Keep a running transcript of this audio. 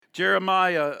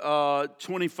Jeremiah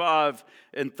 25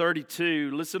 and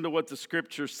 32. Listen to what the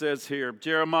scripture says here.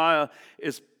 Jeremiah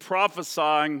is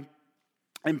prophesying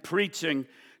and preaching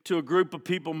to a group of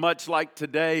people much like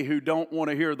today who don't want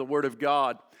to hear the word of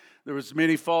God. There was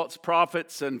many false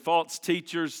prophets and false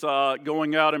teachers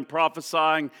going out and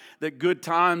prophesying that good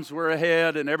times were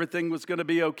ahead and everything was going to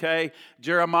be okay.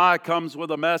 Jeremiah comes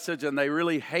with a message and they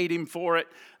really hate him for it.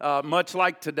 Much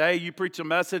like today, you preach a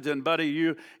message and buddy,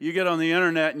 you get on the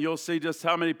internet and you'll see just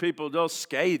how many people they'll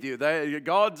scathe you.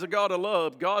 God's a God of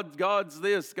love. God's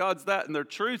this, God's that, and they're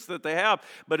truths that they have.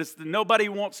 But nobody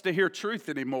wants to hear truth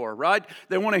anymore, right?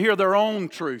 They want to hear their own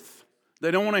truth. They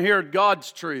don't want to hear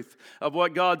God's truth of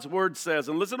what God's word says.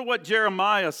 And listen to what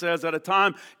Jeremiah says at a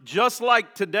time just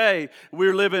like today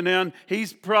we're living in.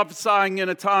 He's prophesying in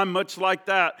a time much like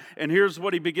that. And here's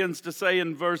what he begins to say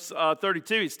in verse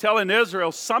 32. He's telling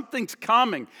Israel something's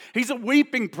coming. He's a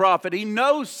weeping prophet. He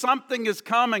knows something is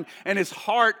coming and his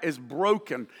heart is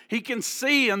broken. He can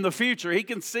see in the future. He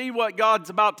can see what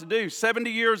God's about to do. 70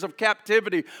 years of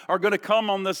captivity are going to come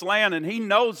on this land and he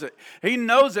knows it. He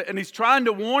knows it and he's trying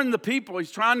to warn the people. He's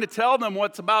trying to tell them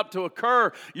what's about to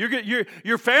occur.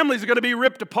 Your families are going to be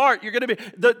ripped apart. You're going to be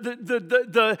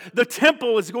the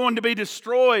temple is going to be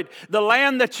destroyed. The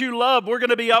land that you love, we're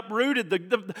going to be uprooted.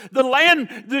 The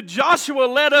land that Joshua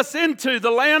led us into,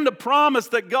 the land of promise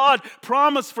that God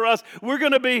promised for us, we're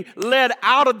going to be led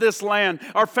out of this land.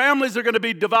 Our families are going to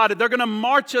be divided. They're going to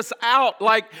march us out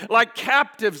like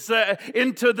captives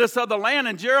into this other land.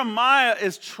 And Jeremiah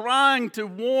is trying to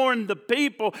warn the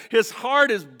people. His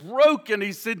heart is broken.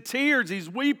 He's in tears. He's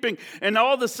weeping. And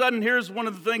all of a sudden, here's one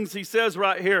of the things he says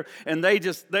right here. And they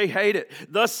hate it.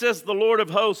 Thus says the Lord of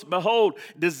hosts, behold,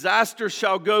 disaster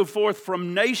shall go forth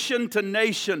from nation to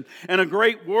nation, and a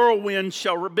great whirlwind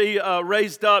shall be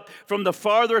raised up from the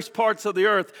farthest parts of the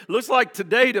earth. Looks like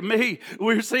today to me,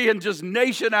 we're seeing just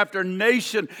nation after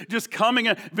nation just coming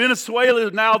in.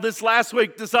 Venezuela now this last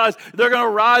week decides they're going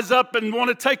to rise up and want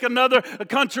to take another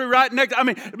country right next. I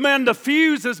mean, man, the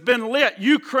fuse has been lit.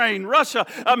 Ukraine, Russia,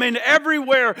 I mean,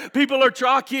 everywhere people are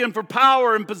jockeying for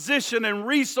power and position and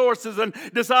resources and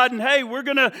deciding, hey, we're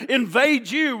going to invade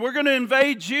you. We're going to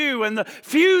invade you. And the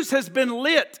fuse has been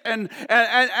lit. And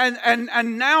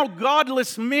now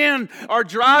godless men are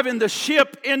driving the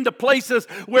ship into places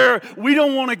where we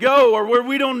don't want to go or where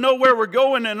we don't know where we're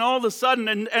going. And all of a sudden,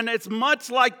 and it's much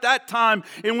like that time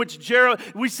in which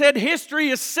we said history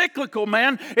is cyclical,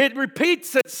 man. It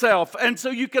repeats itself. And so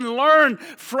you can learn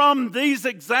from these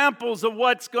examples of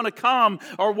what's going to come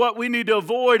or what we need to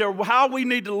avoid or how we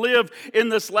need to live in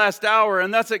this last hour.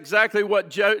 And that's exactly what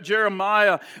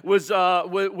Jeremiah was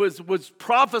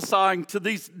prophesying to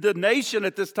the nation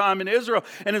at this time in Israel.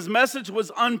 And his message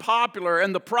was unpopular.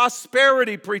 And the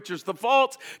prosperity preachers, the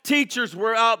false teachers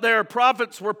were out there.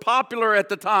 Prophets were popular at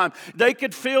the time. They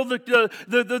could fill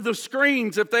the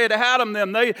screens if they had them.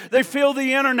 They fill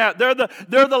the internet. They're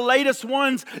the latest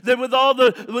ones that with all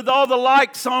the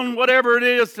likes on whatever it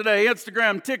is today,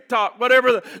 Instagram, TikTok,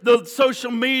 whatever the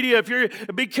social media.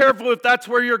 Be careful if that's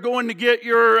where you're going to get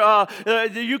your.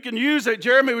 You can use it.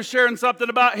 Jeremy was sharing something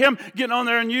about him getting on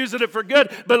there and using it for good.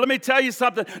 But let me tell you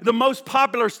something. The most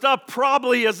popular stuff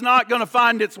probably is not going to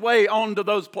find its way onto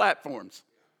those platforms,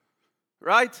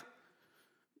 right?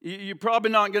 You're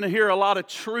probably not going to hear a lot of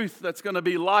truth that's going to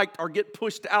be liked or get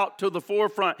pushed out to the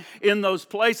forefront in those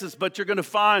places, but you're going to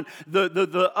find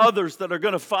the others that are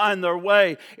going to find their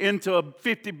way into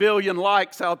 50 billion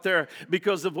likes out there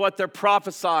because of what they're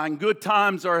prophesying. Good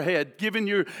times are ahead, giving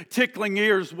your tickling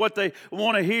ears what they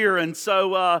want to hear. And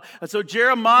so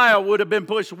Jeremiah would have been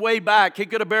pushed way back. He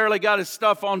could have barely got his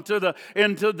stuff into the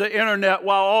internet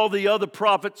while all the other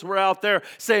prophets were out there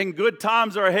saying good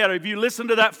times are ahead. If you listen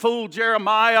to that fool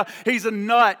Jeremiah, he's a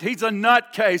nut. He's a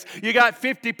nutcase. You got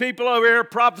 50 people over here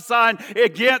prophesying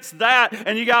against that,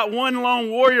 and you got one lone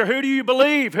warrior. Who do you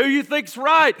believe? Who you think's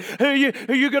right? Who you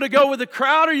going to go with the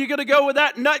crowd, or are you going to go with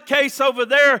that nutcase over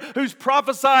there who's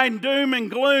prophesying doom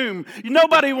and gloom?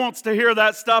 Nobody wants to hear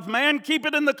that stuff, man. Keep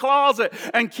it in the closet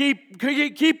and keep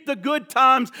the good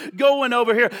times going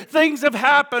over here. Things have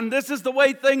happened. This is the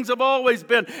way things have always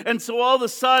been, and so all of a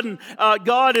sudden,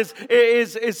 God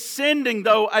is sending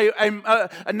though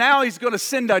now he's going to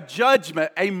send a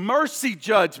judgment, a mercy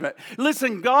judgment.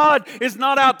 Listen, God is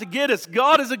not out to get us.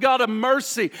 God is a God of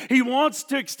mercy. He wants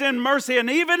to extend mercy. And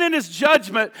even in his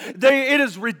judgment, it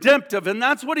is redemptive. And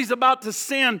that's what he's about to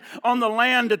send on the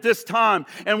land at this time.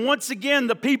 And once again,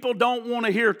 the people don't want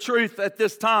to hear truth at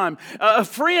this time. A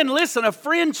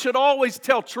friend should always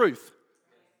tell truth.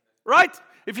 Right?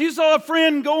 If you saw a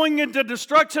friend going into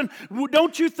destruction,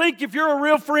 don't you think if you're a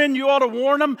real friend, you ought to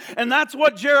warn them? And that's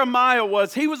what Jeremiah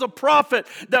was. He was a prophet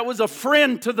that was a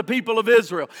friend to the people of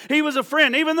Israel. He was a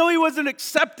friend. Even though he wasn't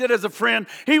accepted as a friend,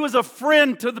 he was a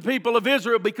friend to the people of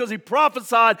Israel because he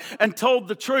prophesied and told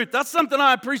the truth. That's something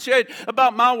I appreciate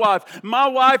about my wife. My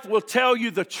wife will tell you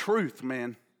the truth,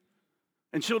 man.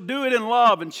 And she'll do it in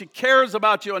love, and she cares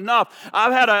about you enough.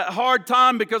 I've had a hard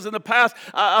time because in the past,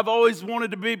 I've always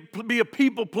wanted to be a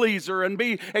people pleaser and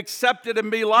be accepted and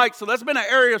be liked. So that's been an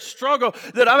area of struggle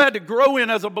that I've had to grow in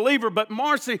as a believer. But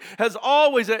Marcy has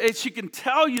always, she can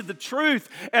tell you the truth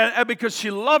and because she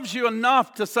loves you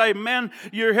enough to say, man,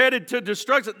 you're headed to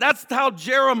destruction. That's how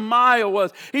Jeremiah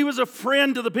was. He was a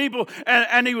friend to the people,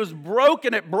 and he was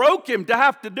broken. It broke him to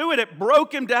have to do it. It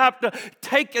broke him to have to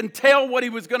take and tell what he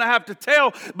was going to have to tell.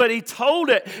 But he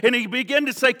told it, and he began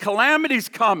to say, calamity's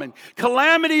coming.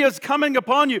 Calamity is coming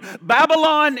upon you.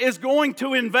 Babylon is going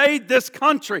to invade this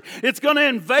country. It's going to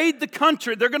invade the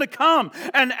country. They're going to come,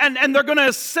 and they're going to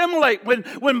assimilate.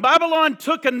 When Babylon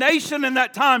took a nation in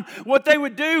that time, what they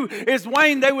would do is,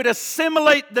 Wayne, they would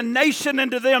assimilate the nation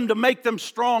into them to make them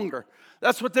stronger.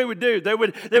 That's what they would do. They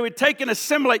would take and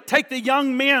assimilate, take the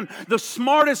young men, the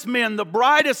smartest men, the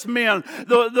brightest men,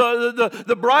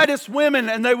 the brightest women,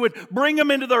 and they would bring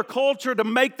them into their culture to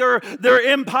make their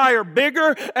empire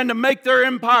bigger and to make their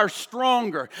empire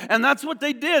stronger. And that's what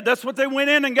they did. That's what they went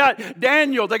in and got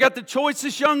Daniel. They got the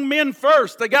choicest young men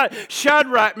first. They got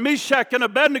Shadrach, Meshach, and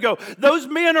Abednego. Those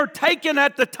men are taken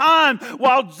at the time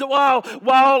while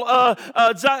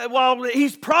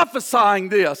he's prophesying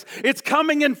this. It's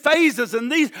coming in phases. And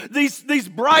these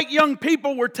bright young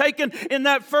people were taken in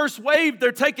that first wave.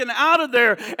 They're taken out of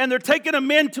there, and they're taking them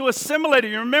in to assimilate.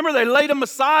 You remember, they laid them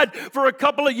aside for a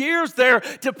couple of years there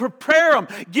to prepare them,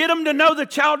 get them to know the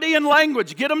Chaldean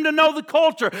language, get them to know the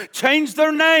culture, change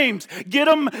their names, get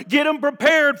them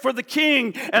prepared for the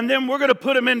king, and then we're going to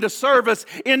put them into service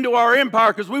into our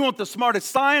empire because we want the smartest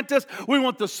scientists, we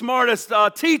want the smartest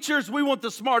teachers, we want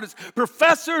the smartest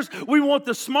professors, we want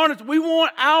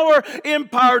our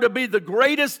empire to be the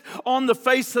greatest on the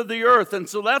face of the earth. And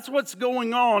so that's what's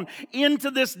going on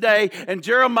into this day. And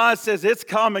Jeremiah says it's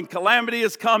coming. Calamity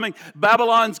is coming.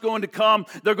 Babylon's going to come.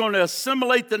 They're going to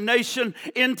assimilate the nation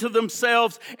into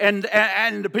themselves. And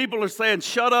the people are saying,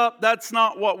 shut up. That's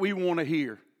not what we want to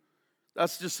hear.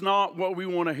 That's just not what we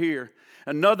want to hear.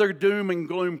 Another doom and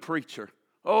gloom preacher.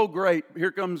 Oh, great.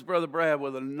 Here comes Brother Brad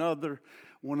with another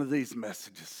one of these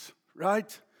messages,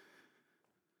 right?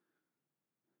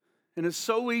 And it's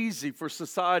so easy for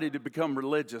society to become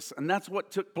religious. And that's what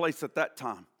took place at that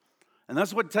time. And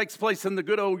that's what takes place in the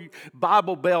good old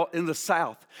Bible Belt in the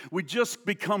South. We just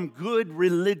become good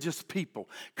religious people.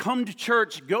 Come to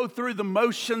church, go through the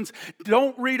motions,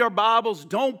 don't read our Bibles,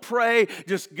 don't pray,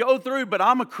 just go through. But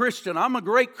I'm a Christian. I'm a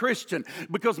great Christian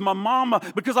because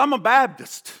I'm a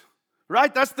Baptist.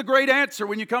 Right? That's the great answer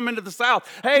when you come into the South.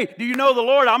 Hey, do you know the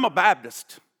Lord? I'm a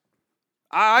Baptist.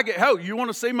 You want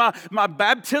to see my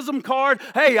baptism card?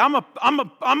 Hey, my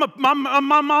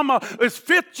mama is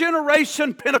 5th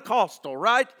generation Pentecostal,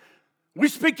 right? We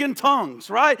speak in tongues,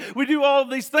 right? We do all of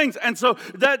these things. And so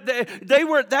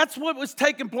that's what was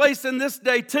taking place in this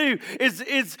day too,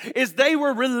 is they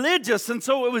were religious. And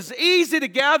so it was easy to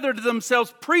gather to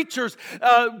themselves preachers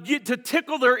to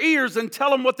tickle their ears and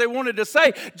tell them what they wanted to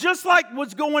say. Just like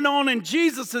what's going on in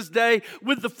Jesus' day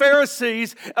with the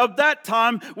Pharisees of that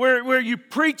time, where you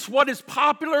preach what is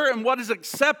popular and what is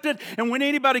accepted. And when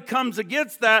anybody comes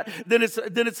against that, then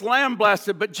it's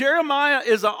lambasted. But Jeremiah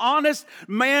is an honest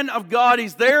man of God.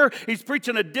 He's there. He's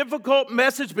preaching a difficult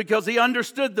message because he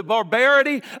understood the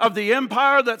barbarity of the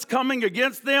empire that's coming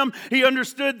against them. He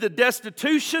understood the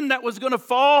destitution that was going to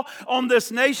fall on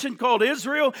this nation called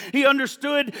Israel. He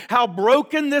understood how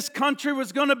broken this country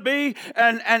was going to be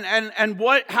and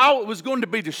how it was going to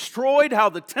be destroyed, how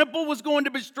the temple was going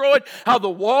to be destroyed, how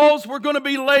the walls were going to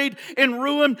be laid in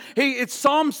ruin.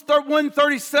 Psalms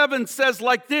 137 says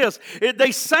like this,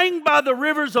 they sang by the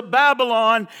rivers of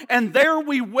Babylon, and there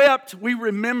we wept. We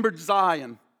remembered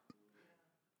Zion.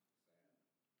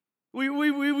 We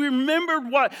remembered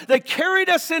what they carried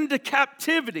us into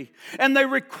captivity, and they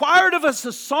required of us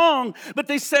a song, but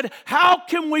they said, how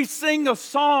can we sing a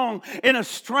song in a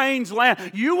strange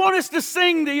land? You want us to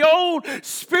sing the old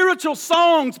spiritual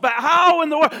songs, but how in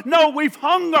the world? No, we've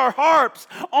hung our harps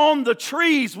on the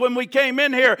trees when we came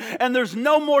in here, and there's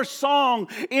no more song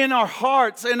in our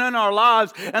hearts and in our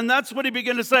lives. And that's what he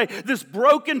began to say. This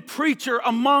broken preacher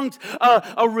amongst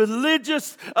a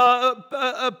religious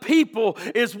people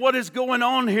is what is is going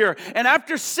on here. And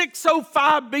after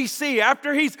 605 BC,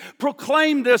 after he's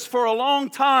proclaimed this for a long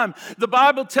time, the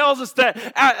Bible tells us that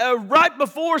right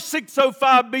before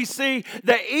 605 BC,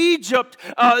 that Egypt,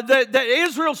 that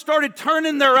Israel started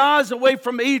turning their eyes away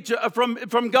from Egypt,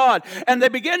 from God. And they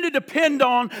began to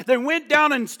they went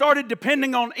down and started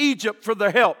depending on Egypt for their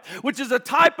help, which is a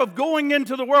type of going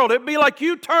into the world. It'd be like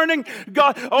you turning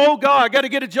God, oh God, I got to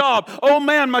get a job. Oh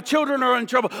man, my children are in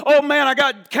trouble. Oh man, I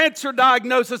got cancer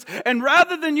diagnosis. And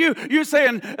rather than you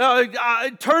saying,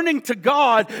 turning to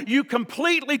God, you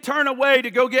completely turn away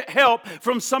to go get help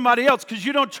from somebody else because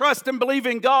you don't trust and believe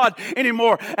in God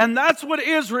anymore. And that's what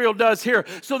Israel does here.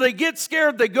 So they get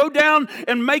scared. They go down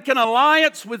and make an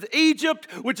alliance with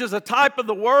Egypt, which is a type of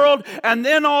the world. And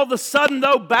then all of a sudden,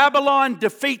 though, Babylon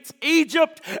defeats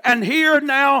Egypt. And here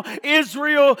now,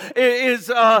 Israel is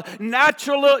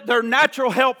their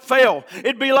natural help fail.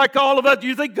 It'd be like all of us. Do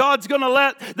you think God's going to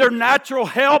let their natural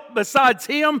help besides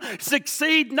him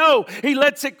succeed? No, he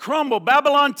lets it crumble.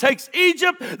 Babylon takes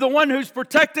Egypt, the one who's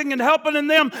protecting and helping in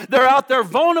them. They're out there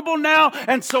vulnerable now.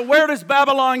 And so where does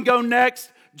Babylon go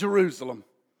next? Jerusalem.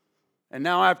 And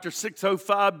now after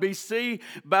 605 BC,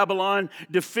 Babylon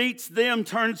defeats them,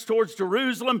 turns towards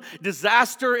Jerusalem.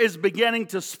 Disaster is beginning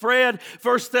to spread.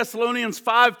 1 Thessalonians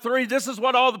 5:3, this is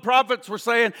what all the prophets were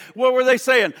saying. What were they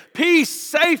saying? Peace,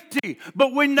 safety.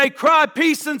 But when they cry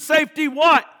peace and safety,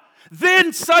 what?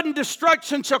 Then sudden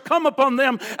destruction shall come upon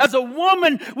them. As a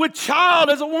woman with child,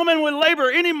 as a woman with labor,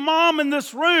 any mom in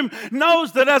this room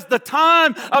knows that as the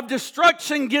time of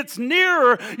destruction gets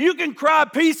nearer, you can cry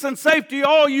peace and safety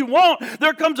all you want.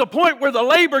 There comes a point where the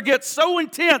labor gets so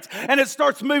intense and it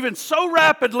starts moving so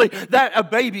rapidly that a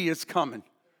baby is coming.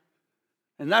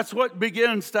 And that's what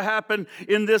begins to happen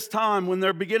in this time when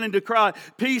they're beginning to cry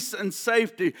peace and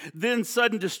safety, then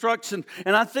sudden destruction.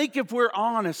 And I think if we're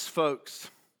honest, folks,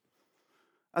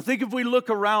 I think if we look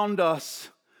around us,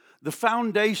 the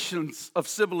foundations of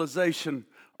civilization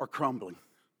are crumbling.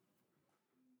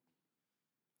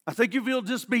 I think if you'll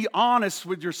just be honest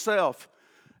with yourself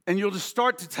and you'll just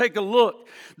start to take a look,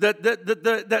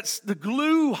 that's the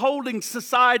glue holding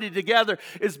society together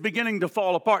is beginning to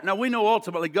fall apart. Now we know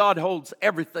ultimately God holds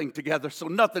everything together, so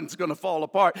nothing's going to fall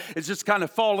apart. It's just kind of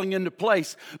falling into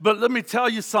place. But let me tell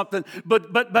you something.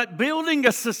 But building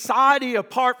a society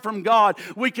apart from God,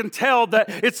 we can tell that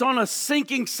it's on a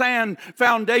sinking sand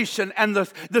foundation, and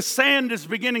the sand is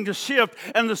beginning to shift,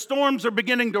 and the storms are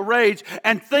beginning to rage,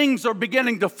 and things are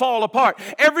beginning to fall apart.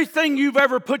 Everything you've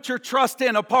ever put your trust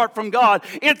in apart from God,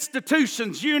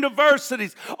 institutions,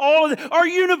 universities, our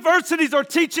universities are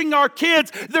teaching our kids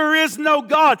there is no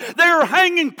God. They are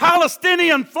hanging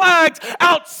Palestinian flags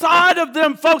outside of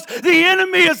them, folks. The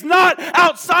enemy is not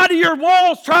outside of your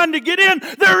walls trying to get in.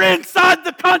 They're inside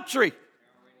the country.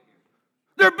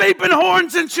 They're beeping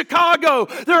horns in Chicago.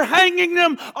 They're hanging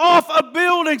them off of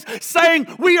buildings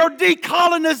saying we are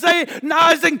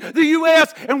decolonizing the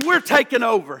U.S. and we're taking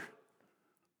over.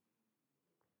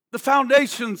 The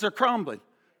foundations are crumbling,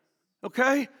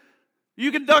 okay?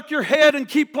 You can duck your head and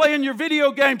keep playing your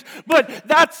video games, but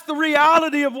that's the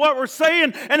reality of what we're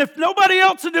saying. And if nobody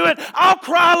else will do it, I'll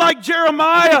cry like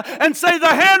Jeremiah and say the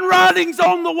handwriting's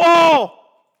on the wall,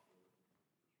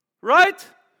 right?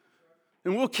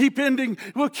 And we'll keep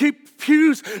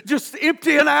pews just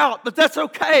emptying out. But that's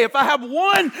okay. If I have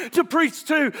one to preach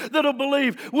to that'll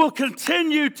believe, we'll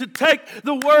continue to take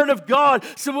the word of God.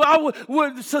 So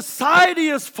society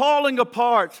is falling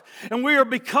apart. And we are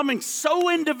becoming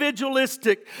so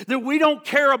individualistic that we don't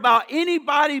care about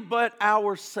anybody but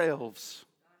ourselves.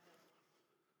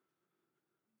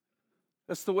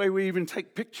 That's the way we even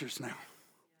take pictures now.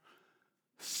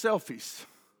 Selfies.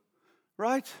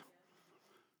 Right?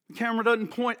 The camera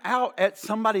doesn't point out at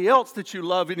somebody else that you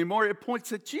love anymore. It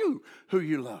points at you, who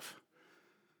you love.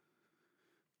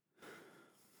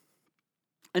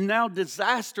 And now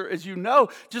disaster, as you know,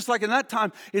 just like in that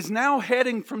time, is now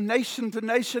heading from nation to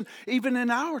nation, even in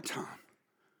our time.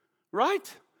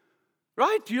 Right?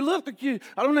 Right? You look like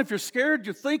I don't know if you're scared,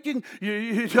 you're thinking,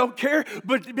 you don't care,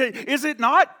 but is it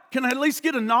not? Can I at least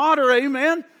get a nod or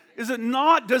amen? Is it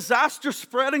not disaster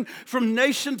spreading from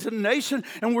nation to nation?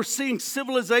 And we're seeing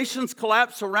civilizations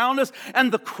collapse around us. And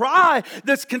the cry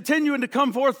that's continuing to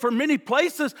come forth from many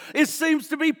places, it seems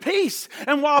to be peace.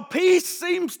 And while peace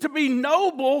seems to be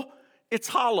noble, it's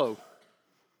hollow.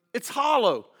 It's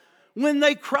hollow. When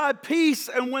they cry peace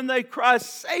and when they cry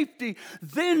safety,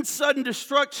 then sudden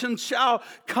destruction shall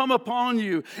come upon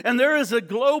you. And there is a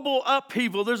global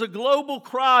upheaval. There's a global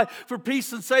cry for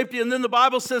peace and safety. And then the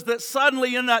Bible says that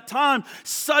suddenly in that time,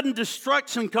 sudden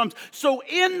destruction comes. So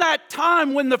in that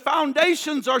time when the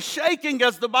foundations are shaking,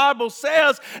 as the Bible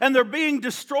says, and they're being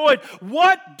destroyed,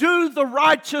 what do the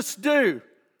righteous do?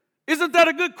 Isn't that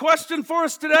a good question for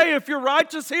us today? If you're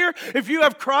righteous here, if you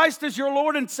have Christ as your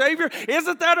Lord and Savior,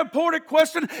 isn't that an important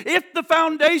question? If the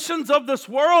foundations of this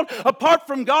world, apart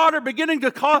from God, are beginning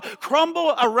to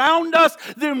crumble around us,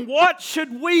 then what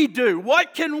should we do?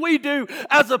 What can we do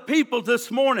as a people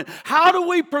this morning? How do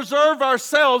we preserve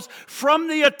ourselves from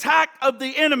the attack of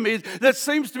the enemy that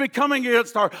seems to be coming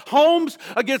against our homes,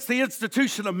 against the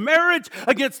institution of marriage,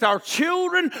 against our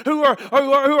children who are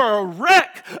a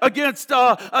wreck, against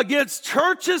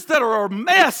churches that are a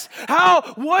mess?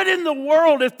 What in the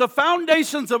world, if the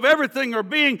foundations of everything are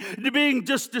being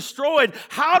just destroyed,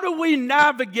 how do we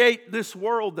navigate this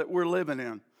world that we're living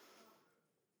in?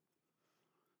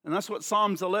 And that's what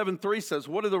Psalms 11:3 says.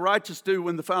 What do the righteous do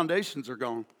when the foundations are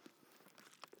gone?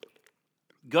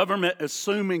 Government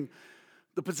assuming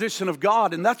the position of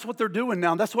God, and that's what they're doing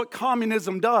now. That's what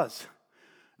communism does.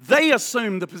 They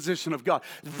assume the position of God.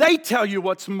 They tell you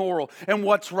what's moral and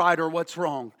what's right or what's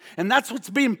wrong. And that's what's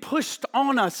being pushed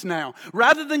on us now.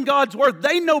 Rather than God's word,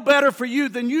 they know better for you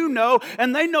than you know,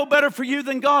 and they know better for you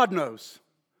than God knows.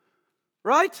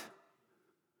 Right?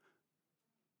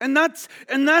 And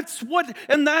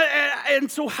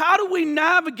so how do we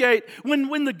navigate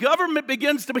when the government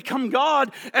begins to become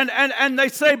God and they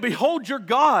say, behold your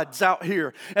gods out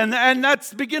here, and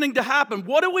that's beginning to happen?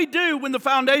 What do we do when the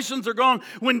foundations are gone,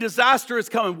 when disaster is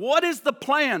coming? What is the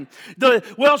plan?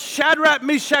 Shadrach,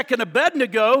 Meshach, and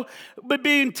Abednego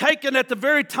being taken at the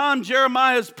very time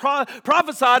Jeremiah is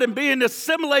prophesied and being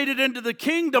assimilated into the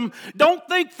kingdom. Don't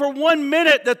think for 1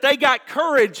 minute that they got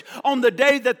courage on the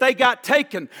day that they got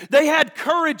taken. They had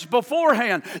courage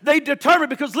beforehand. They determined,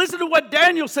 because listen to what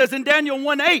Daniel says in Daniel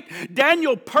 1:8.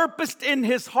 Daniel purposed in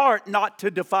his heart not to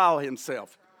defile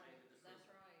himself.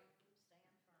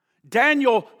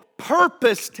 Daniel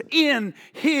purposed in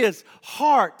his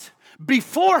heart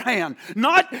beforehand,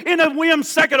 not in a whim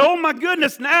second. Oh my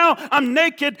goodness, now I'm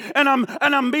naked and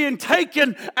I'm being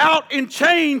taken out in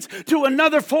chains to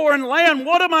another foreign land.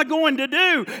 What am I going to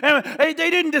do? And they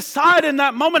didn't decide in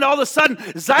that moment, all of a sudden,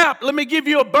 zap, let me give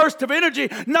you a burst of energy.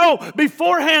 No,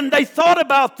 beforehand they thought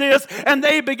about this and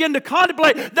they began to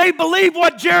contemplate. They believed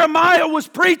what Jeremiah was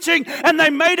preaching, and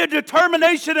they made a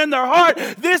determination in their heart.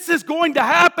 This is going to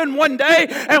happen one day,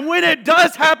 and when it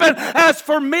does happen, as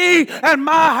for me and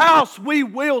my house, we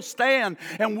will stand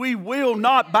and we will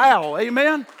not bow.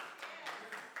 Amen?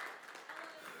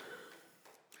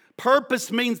 Purpose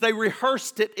means they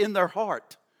rehearsed it in their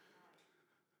heart.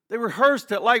 They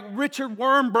rehearsed it, like Richard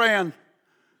Wurmbrand,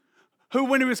 who,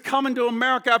 when he was coming to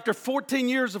America after 14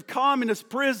 years of communist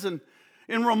prison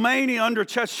in Romania under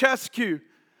Ceausescu,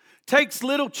 takes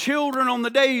little children on the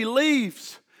day he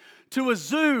leaves to a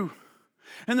zoo,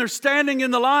 and they're standing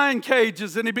in the lion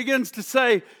cages, and he begins to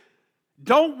say,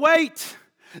 don't wait.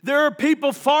 There are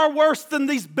people far worse than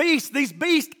these beasts. These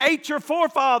beasts ate your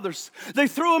forefathers. They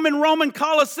threw them in Roman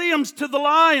Colosseums to the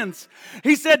lions.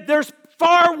 He said, there's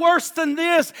far worse than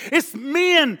this. It's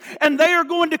men, and they are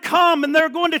going to come, and they're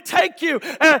going to take you,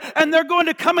 and they're going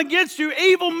to come against you.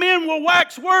 Evil men will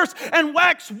wax worse and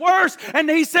wax worse. And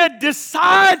he said,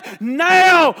 decide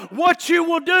now what you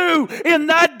will do in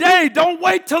that day. Don't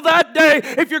wait till that day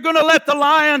if you're going to let the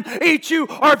lion eat you,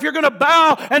 or if you're going to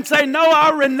bow and say, no, I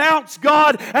renounce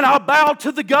God and I'll bow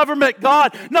to the government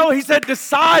God. No, he said,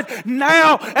 decide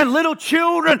now. And little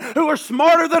children who are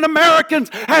smarter than Americans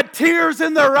had tears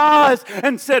in their eyes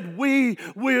and said, we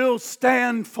will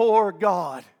stand for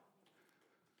God.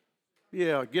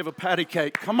 Yeah, give a patty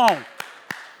cake. Come on.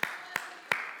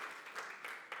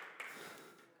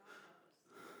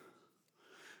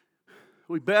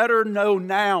 We better know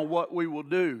now what we will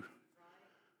do.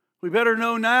 We better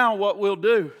know now what we'll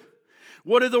do.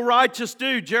 What do the righteous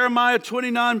do? Jeremiah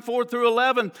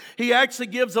 29:4-11. He actually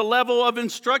gives a level of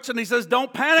instruction. He says,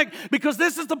 don't panic, because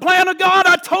this is the plan of God.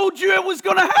 I told you it was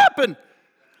going to happen.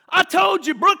 I told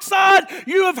you, Brookside,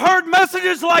 you have heard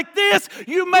messages like this.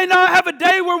 You may not have a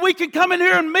day where we can come in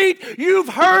here and meet. You've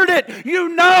heard it. You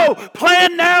know.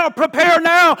 Plan now. Prepare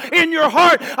now in your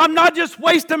heart. I'm not just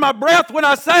wasting my breath when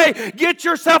I say, get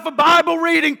yourself a Bible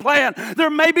reading plan. There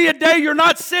may be a day you're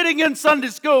not sitting in Sunday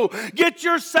school. Get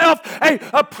yourself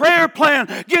a prayer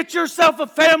plan. Get yourself a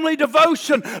family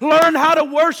devotion. Learn how to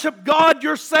worship God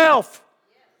yourself.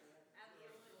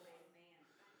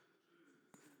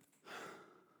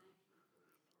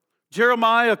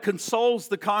 Jeremiah consoles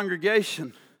the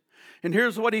congregation. And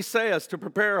here's what he says to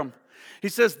prepare them. He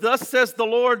says, thus says the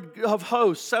Lord of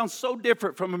hosts. Sounds so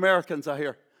different from Americans, I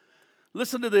hear.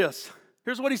 Listen to this.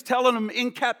 Here's what he's telling them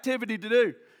in captivity to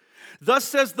do. Thus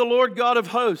says the Lord God of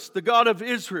hosts, the God of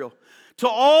Israel, to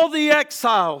all the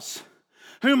exiles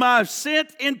whom I have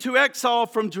sent into exile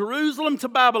from Jerusalem to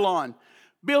Babylon,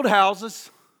 build houses.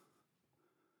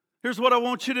 Here's what I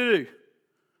want you to do.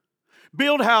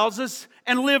 Build houses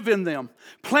and live in them.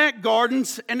 Plant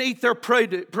gardens and eat their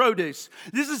produce.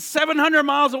 This is 700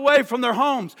 miles away from their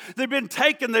homes. They've been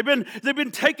taken. They've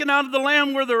been taken out of the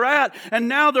land where they're at. And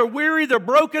now they're weary. They're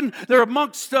broken. They're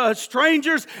amongst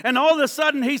strangers. And all of a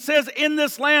sudden he says, in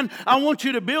this land, I want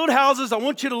you to build houses. I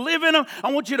want you to live in them.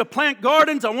 I want you to plant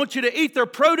gardens. I want you to eat their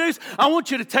produce. I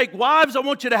want you to take wives. I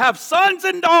want you to have sons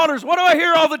and daughters. What do I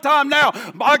hear all the time now?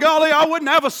 By golly, I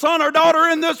wouldn't have a son or daughter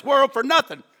in this world for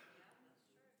nothing.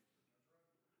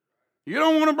 You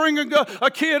don't want to bring a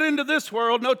kid into this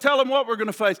world. No, tell them what we're going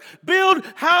to face. Build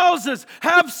houses.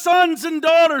 Have sons and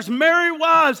daughters. Marry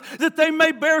wives that they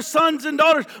may bear sons and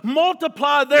daughters.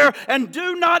 Multiply there and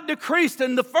do not decrease.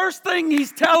 And the first thing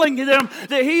he's telling them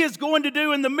that he is going to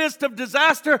do in the midst of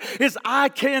disaster is, I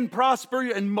can prosper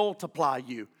and multiply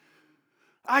you.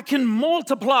 I can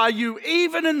multiply you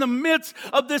even in the midst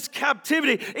of this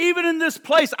captivity, even in this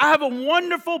place. I have a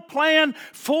wonderful plan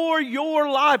for your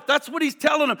life. That's what he's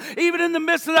telling them. Even in the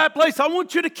midst of that place, I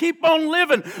want you to keep on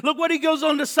living. Look what he goes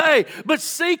on to say. But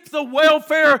seek the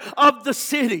welfare of the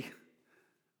city.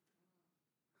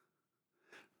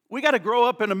 We got to grow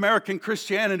up in American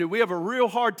Christianity. We have a real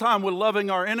hard time with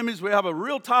loving our enemies. We have a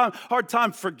hard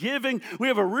time forgiving. We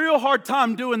have a real hard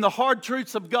time doing the hard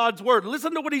truths of God's word.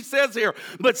 Listen to what he says here.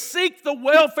 But seek the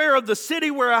welfare of the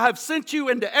city where I have sent you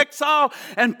into exile,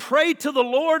 and pray to the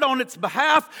Lord on its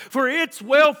behalf. For its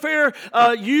welfare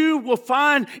you will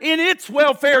find. In its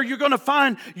welfare you're going to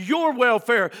find your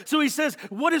welfare. So he says,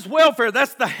 what is welfare?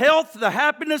 That's the health, the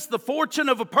happiness, the fortune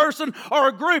of a person or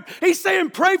a group. He's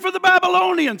saying, pray for the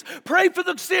Babylonians. Pray for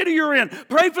the city you're in.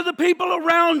 Pray for the people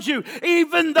around you.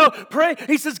 Even though, pray,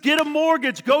 he says, get a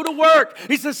mortgage, go to work.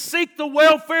 He says, seek the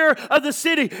welfare of the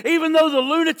city. Even though the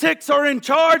lunatics are in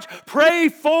charge, pray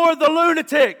for the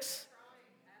lunatics.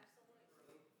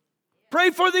 Pray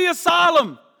for the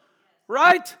asylum,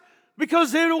 right?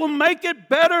 Because it will make it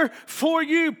better for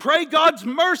you. Pray God's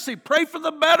mercy. Pray for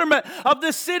the betterment of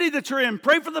this city that you're in.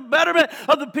 Pray for the betterment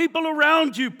of the people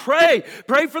around you. Pray.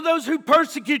 Pray for those who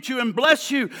persecute you and bless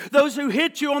you. Those who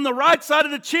hit you on the right side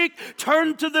of the cheek,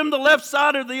 turn to them the left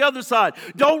side or the other side.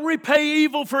 Don't repay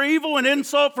evil for evil and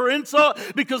insult for insult,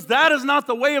 because that is not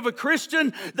the way of a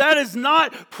Christian. That is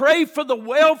not. Pray for the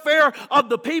welfare of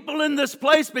the people in this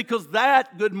place, because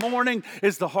that, good morning,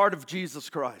 is the heart of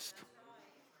Jesus Christ.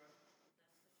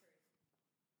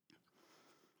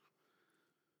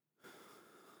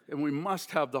 And we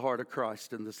must have the heart of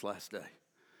Christ in this last day.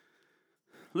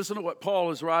 Listen to what Paul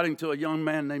is writing to a young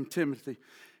man named Timothy.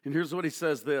 And here's what he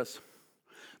says this.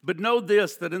 But know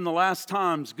this, that in the last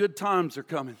times, good times are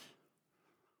coming.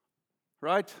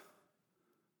 Right?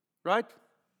 Right?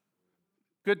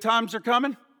 Good times are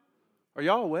coming? Are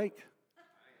y'all awake?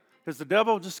 Because the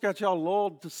devil just got y'all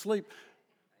lulled to sleep.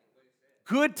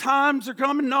 Good times are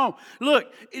coming? No.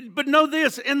 Look, but know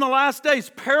this, in the last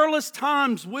days, perilous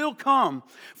times will come.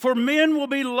 For men will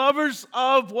be lovers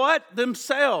of what?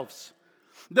 Themselves.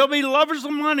 They'll be lovers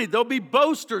of money. They'll be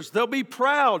boasters. They'll be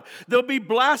proud. They'll be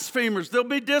blasphemers. They'll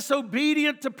be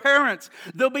disobedient to parents.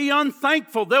 They'll be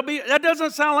unthankful. That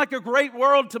doesn't sound like a great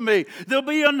world to me. They'll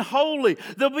be unholy.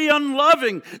 They'll be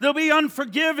unloving. They'll be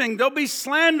unforgiving. They'll be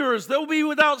slanderers. They'll be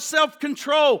without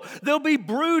self-control. They'll be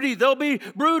broody. They'll be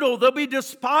brutal. They'll be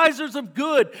despisers of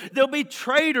good. They'll be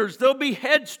traitors. They'll be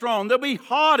headstrong. They'll be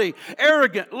haughty,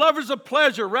 arrogant, lovers of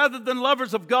pleasure rather than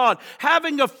lovers of God,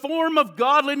 having a form of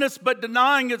godliness but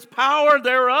denying its power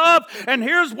thereof. And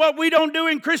here's what we don't do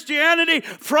in Christianity.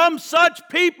 From such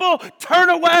people,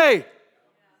 turn away.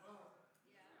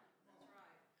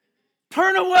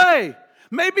 Turn away.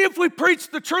 Maybe if we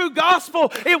preached the true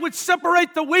gospel, it would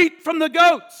separate the wheat from the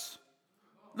goats.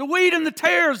 The wheat and the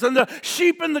tares, and the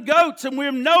sheep and the goats, and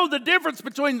we know the difference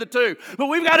between the two. But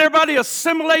we've got everybody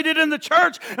assimilated in the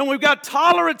church, and we've got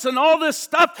tolerance and all this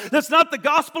stuff that's not the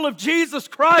gospel of Jesus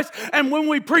Christ. And when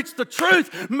we preach the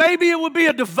truth, maybe it would be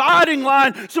a dividing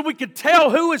line so we could tell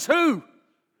who is who.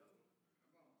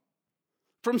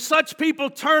 From such people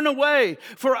turn away,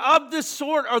 for of this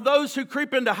sort are those who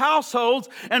creep into households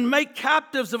and make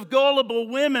captives of gullible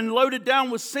women loaded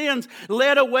down with sins,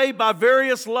 led away by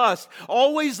various lusts,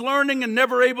 always learning and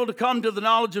never able to come to the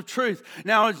knowledge of truth.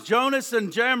 Now as Jonas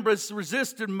and Jambres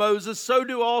resisted Moses, so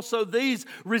do also these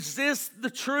resist the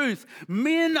truth.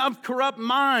 Men of corrupt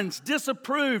minds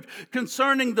disapproved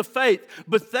concerning the faith,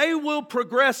 but they will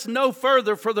progress no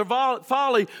further, for their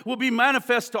folly will be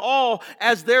manifest to all,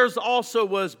 as theirs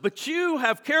also was. But you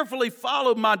have carefully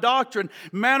followed my doctrine,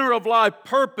 manner of life,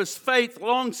 purpose, faith,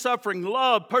 long-suffering,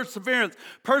 love, perseverance,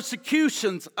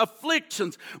 persecutions,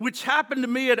 afflictions, which happened to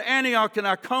me at Antioch and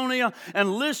Iconium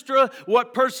and Lystra,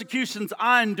 what persecutions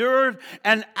I endured,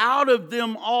 and out of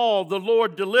them all the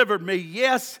Lord delivered me.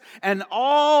 Yes, and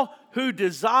all who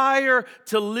desire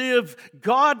to live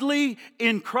godly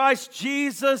in Christ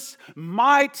Jesus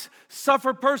might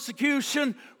suffer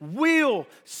persecution, will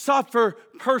suffer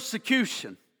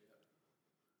persecution.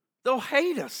 They'll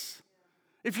hate us.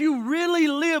 If you really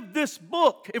live this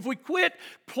book, if we quit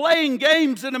playing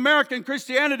games in American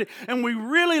Christianity and we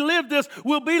really live this,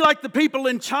 we'll be like the people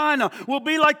in China. We'll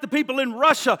be like the people in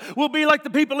Russia. We'll be like the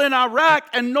people in Iraq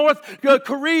and North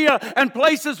Korea and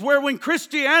places where when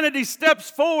Christianity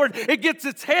steps forward, it gets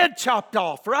its head chopped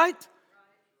off, right?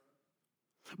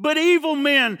 But evil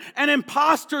men and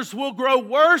imposters will grow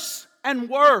worse and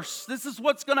worse. This is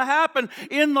what's going to happen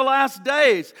in the last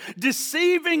days.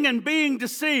 Deceiving and being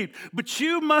deceived. But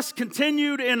you must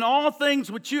continue in all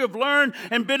things which you have learned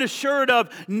and been assured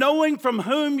of, knowing from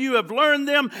whom you have learned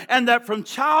them, and that from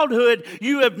childhood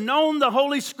you have known the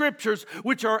Holy Scriptures,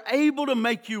 which are able to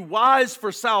make you wise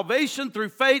for salvation through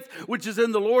faith, which is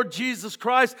in the Lord Jesus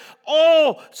Christ.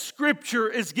 All Scripture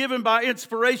is given by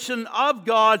inspiration of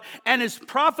God and is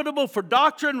profitable for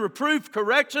doctrine, reproof,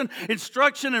 correction,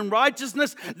 instruction, and righteousness,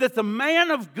 that the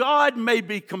man of God may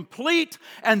be complete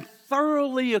and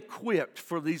thoroughly equipped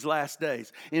for these last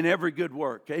days in every good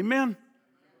work. Amen?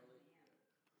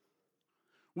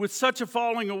 With such a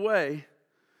falling away,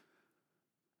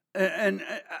 and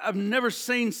I've never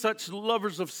seen such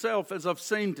lovers of self as I've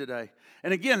seen today.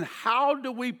 And again, how do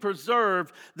we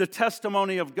preserve the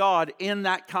testimony of God in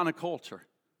that kind of culture?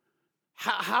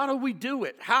 How do we do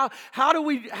it? How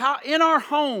in our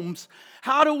homes,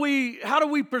 how do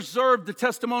we preserve the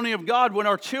testimony of God when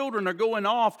our children are going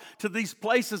off to these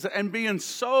places and being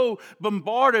so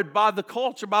bombarded by the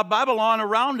culture, by Babylon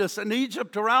around us and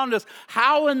Egypt around us?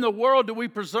 How in the world do we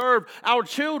preserve our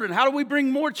children? How do we bring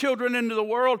more children into the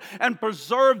world and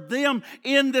preserve them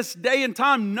in this day and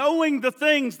time, knowing the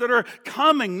things that are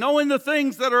coming, knowing the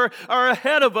things that are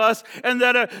ahead of us and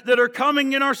that are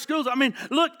coming in our schools? I mean,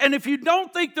 look, and if you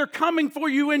don't think they're coming for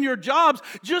you in your jobs,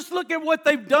 just look at what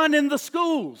they've done in the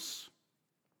schools.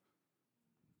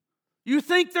 You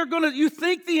think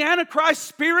the Antichrist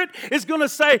spirit is going to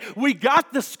say, we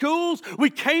got the schools, we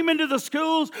came into the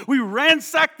schools, we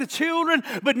ransacked the children,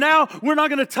 but now we're not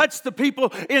going to touch the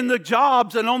people in the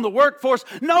jobs and on the workforce.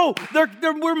 No,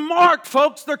 we're marked,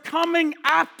 folks. They're coming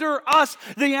after us.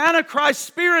 The Antichrist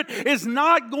spirit is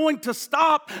not going to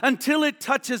stop until it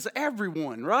touches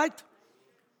everyone, right?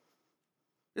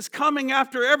 It's coming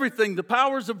after everything. The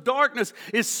powers of darkness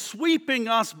is sweeping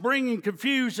us, bringing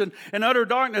confusion and utter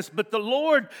darkness. But the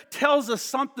Lord tells us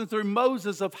something through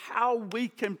Moses of how we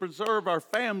can preserve our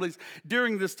families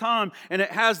during this time. And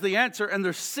it has the answer. And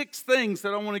there's 6 things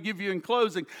that I want to give you in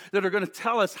closing that are going to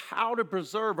tell us how to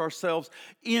preserve ourselves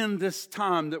in this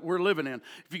time that we're living in.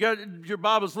 If you got your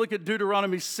Bibles, look at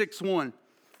Deuteronomy 6:1.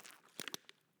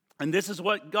 And this is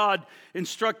what God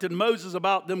instructed Moses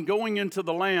about them going into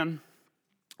the land.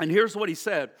 And here's what he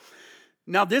said.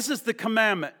 Now this is the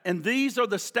commandment, and these are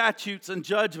the statutes and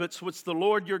judgments which the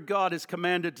Lord your God has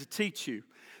commanded to teach you,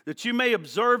 that you may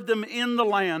observe them in the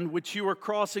land which you are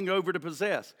crossing over to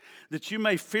possess, that you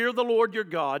may fear the Lord your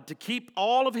God, to keep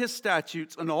all of his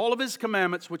statutes and all of his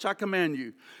commandments which I command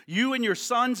you, you and your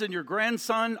sons and your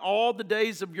grandson, all the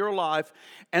days of your life,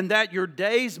 and that your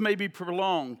days may be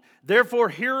prolonged. Therefore,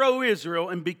 hear, O Israel,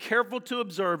 and be careful to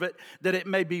observe it, that it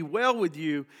may be well with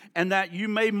you, and that you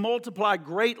may multiply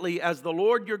greatly, as the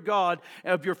Lord your God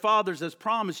of your fathers has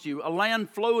promised you, a land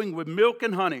flowing with milk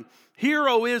and honey. Hear,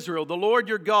 O Israel, the Lord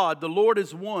your God, the Lord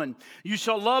is one. You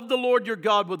shall love the Lord your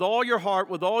God with all your heart,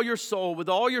 with all your soul, with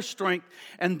all your strength.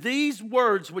 And these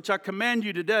words which I command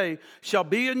you today shall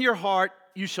be in your heart.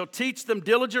 You shall teach them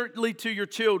diligently to your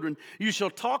children. You shall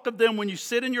talk of them when you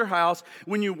sit in your house,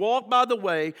 when you walk by the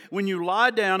way, when you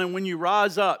lie down, and when you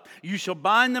rise up. You shall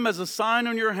bind them as a sign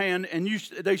on your hand, and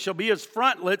they shall be as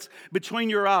frontlets between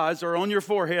your eyes or on your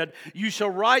forehead. You shall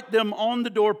write them on the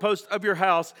doorpost of your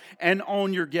house and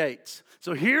on your gates.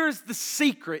 So here's the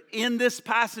secret in this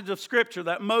passage of Scripture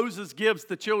that Moses gives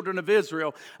the children of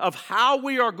Israel of how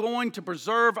we are going to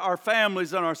preserve our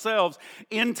families and ourselves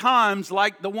in times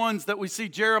like the ones that we see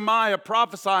Jeremiah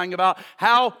prophesying about.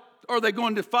 How are they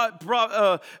going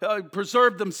to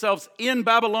preserve themselves in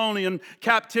Babylonian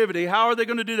captivity? How are they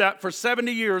going to do that for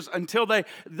 70 years until they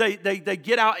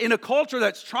get out in a culture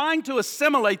that's trying to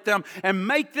assimilate them and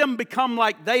make them become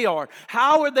like they are?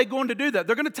 How are they going to do that?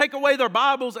 They're going to take away their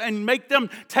Bibles and make them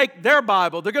take their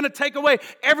Bible. They're going to take away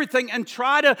everything and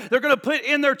they're going to put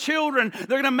in their children,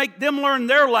 they're going to make them learn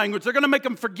their language. They're going to make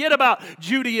them forget about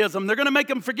Judaism. They're going to make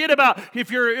them forget about,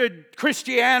 if you're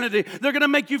Christianity, they're going to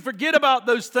make you forget about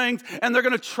those things. And they're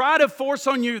going to try to force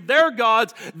on you their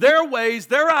gods, their ways,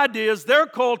 their ideas, their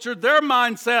culture, their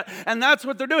mindset. And that's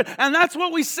what they're doing. And that's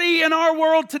what we see in our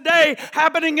world today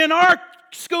happening in our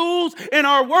schools, in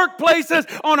our workplaces,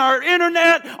 on our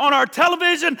internet, on our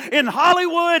television, in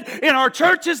Hollywood, in our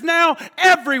churches now,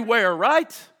 everywhere,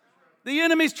 right? The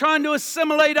enemy's trying to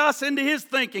assimilate us into his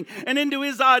thinking and into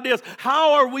his ideas.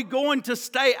 How are we going to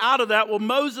stay out of that? Well,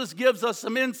 Moses gives us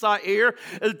some insight here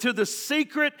to the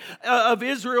secret of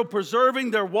Israel preserving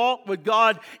their walk with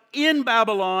God in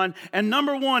Babylon. And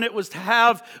number one, it was to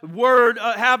have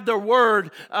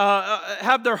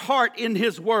their heart in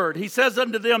his word. He says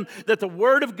unto them that the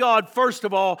word of God, first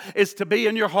of all, is to be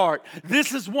in your heart.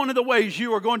 This is one of the ways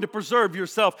you are going to preserve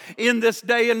yourself in this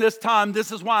day and this time.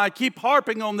 This is why I keep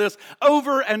harping on this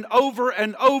over and over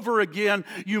and over again.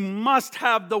 You must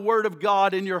have the word of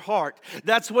God in your heart.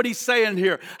 That's what he's saying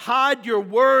here. Hide your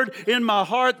word in my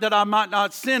heart that I might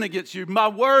not sin against you. My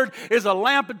word is a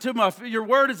lamp unto your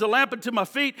word is a lamp unto my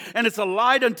feet, and it's a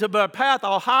light unto my path.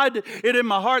 I'll hide it in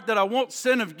my heart that I won't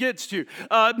sin against you.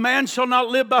 Man shall not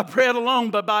live by bread alone,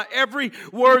 but by every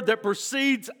word that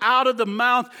proceeds out of the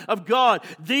mouth of God.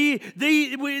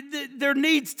 There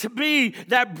needs to be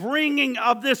that bringing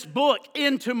of this book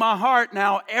into my heart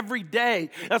now every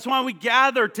day. That's why we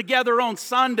gather together on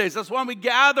Sundays. That's why we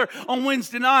gather on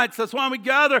Wednesday nights. That's why we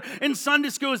gather in Sunday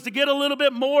schools to get a little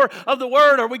bit more of the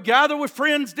word, or we gather with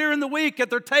friends during the week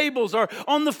at their tables or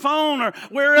on the phone or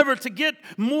wherever to get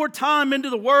more time into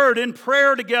the word in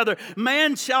prayer together.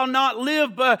 Man shall not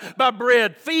live by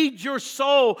bread. Feed your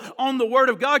soul on the word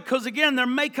of God, because again, there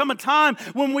may come a time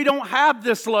when we don't have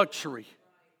this luxury.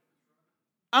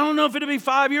 I don't know if it'll be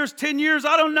 5 years, 10 years.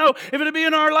 I don't know if it'll be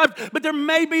in our life, but there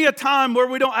may be a time where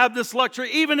we don't have this luxury,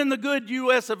 even in the good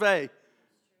U.S. of A.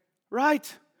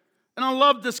 Right? And I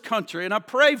love this country, and I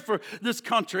pray for this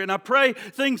country, and I pray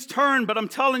things turn, but I'm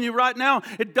telling you right now,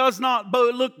 it does not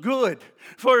look good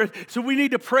for it. So we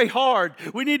need to pray hard.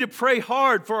 We need to pray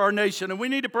hard for our nation, and we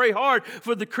need to pray hard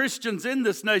for the Christians in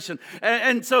this nation.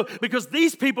 And so, because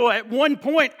these people at one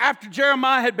point, after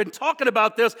Jeremiah had been talking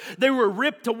about this, they were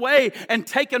ripped away and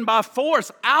taken by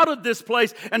force out of this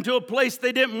place and to a place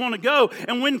they didn't want to go.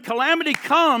 And when calamity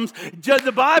comes,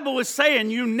 the Bible is saying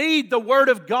you need the word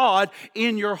of God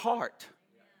in your heart.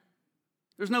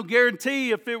 There's no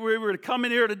guarantee if we were to come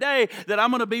in here today that I'm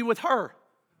going to be with her.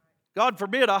 God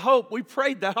forbid, I hope. We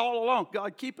prayed that all along.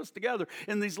 God, keep us together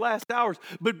in these last hours.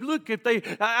 But look,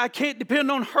 I can't depend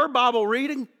on her Bible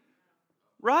reading,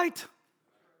 right?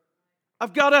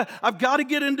 I've got to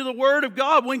get into the Word of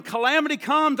God. When calamity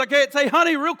comes, I can't say,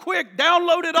 honey, real quick,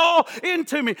 download it all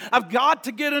into me. I've got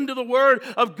to get into the Word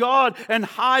of God and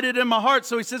hide it in my heart.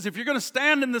 So he says, if you're going to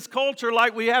stand in this culture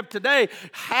like we have today,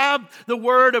 have the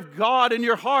Word of God in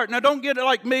your heart. Now, don't get it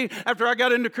like me. After I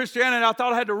got into Christianity, I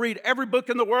thought I had to read every book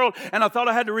in the world, and I thought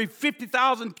I had to read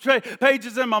 50,000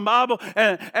 pages in my Bible,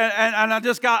 and I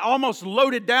just got almost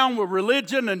loaded down with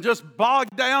religion and just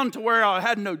bogged down to where I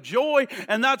had no joy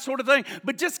and that sort of thing.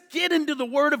 But just get into the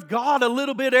Word of God a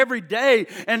little bit every day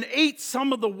and eat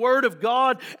some of the Word of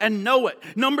God and know it.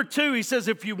 Number two, he says,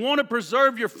 if you want to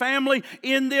preserve your family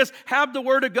in this, have the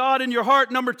Word of God in your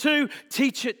heart. Number two,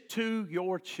 teach it to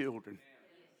your children.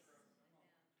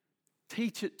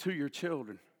 Teach it to your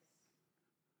children.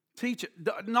 Teach it.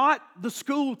 Not the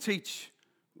school teach.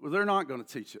 Well, they're not going to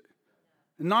teach it.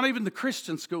 And not even the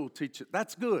Christian school teach it.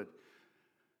 That's good.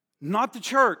 Not the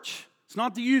church. It's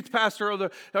not the youth pastor or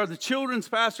the children's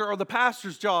pastor or the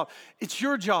pastor's job. It's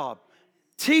your job.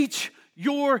 Teach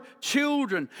your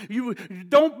children. You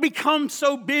don't become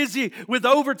so busy with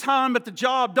overtime at the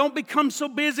job. Don't become so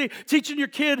busy teaching your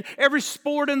kid every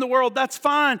sport in the world. That's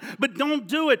fine, but don't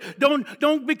do it.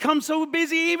 Don't become so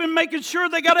busy even making sure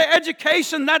they got an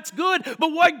education. That's good,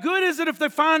 but what good is it if they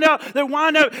find out they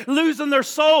wind up losing their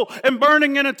soul and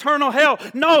burning in eternal hell?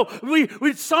 No,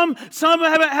 some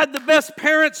haven't had the best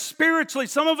parents spiritually.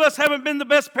 Some of us haven't been the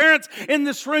best parents in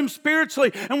this room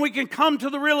spiritually, and we can come to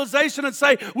the realization and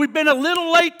say, we've been a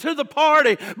little late to the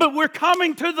party, but we're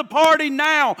coming to the party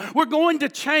now. We're going to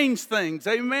change things,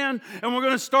 amen? And we're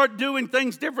going to start doing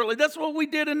things differently. That's what we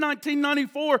did in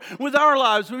 1994 with our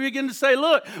lives. We began to say,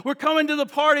 look, we're coming to the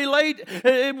party late.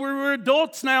 We're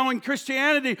adults now in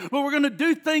Christianity, but we're going to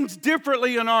do things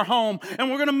differently in our home, and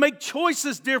we're going to make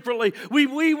choices differently.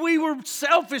 We were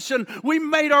selfish, and we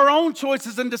made our own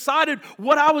choices and decided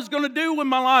what I was going to do with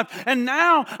my life. And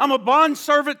now I'm a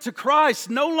bondservant to Christ.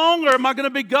 No longer am I going to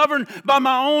be governed by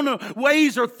my own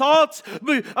ways or thoughts.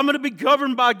 I'm going to be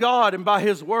governed by God and by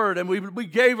His Word. And we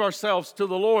gave ourselves to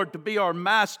the Lord to be our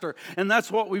master. And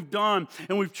that's what we've done.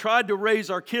 And we've tried to raise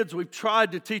our kids. We've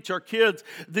tried to teach our kids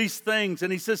these things.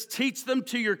 And He says, teach them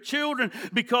to your children,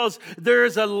 because there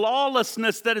is a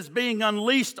lawlessness that is being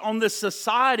unleashed on this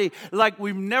society like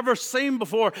we've never seen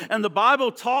before. And the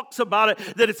Bible talks about it,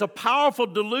 that it's a powerful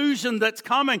delusion that's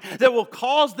coming that will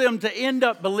cause them to end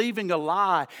up believing a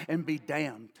lie and be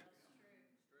damned.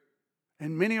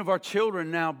 And many of our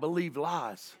children now believe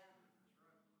lies.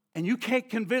 And you can't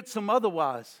convince them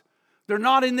otherwise. They're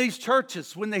not in these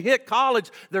churches. When they hit college,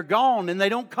 they're gone and they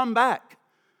don't come back.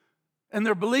 And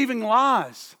they're believing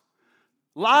lies.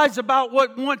 Lies about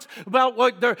what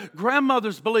their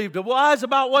grandmothers believed. Lies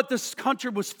about what this country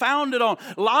was founded on.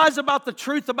 Lies about the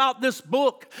truth about this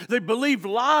book. They believe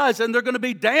lies, and they're going to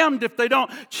be damned if they don't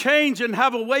change and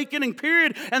have awakening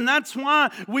period. And that's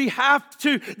why we have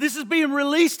to. This is being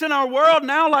released in our world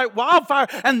now like wildfire.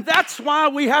 And that's why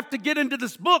we have to get into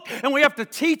this book, and we have to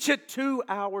teach it to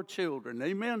our children.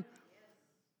 Amen.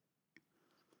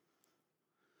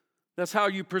 That's how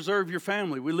you preserve your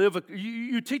family.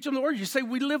 You teach them the Word. You say,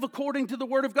 we live according to the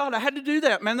Word of God. I had to do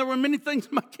that, man. There were many things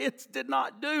my kids did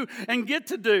not do and get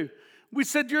to do. We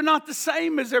said, you're not the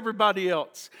same as everybody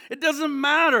else. It doesn't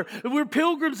matter. We're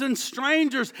pilgrims and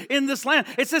strangers in this land.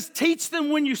 It says, teach them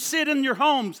when you sit in your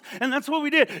homes. And that's what we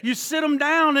did. You sit them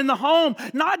down in the home,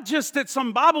 not just at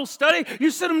some Bible study.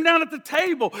 You sit them down at the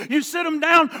table. You sit them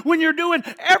down when you're doing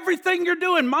everything you're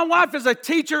doing. My wife is a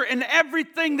teacher in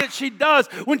everything that she does.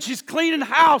 When she's cleaning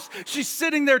house, she's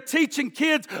sitting there teaching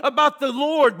kids about the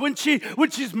Lord. When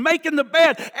she's making the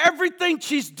bed, everything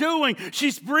she's doing,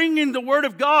 she's bringing the Word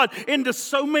of God into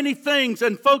so many things.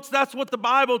 And folks, that's what the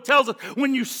Bible tells us.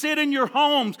 When you sit in your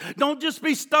homes, don't just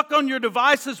be stuck on your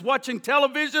devices watching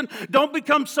television. Don't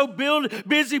become so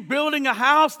busy building a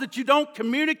house that you don't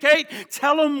communicate.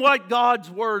 Tell them what God's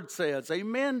Word says.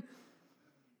 Amen.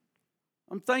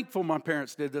 I'm thankful my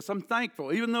parents did this. I'm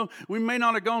thankful. Even though we may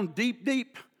not have gone deep.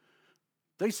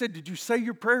 They said, did you say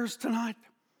your prayers tonight?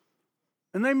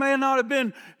 And they may not have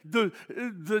been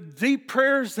the deep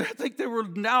prayers. I think they were,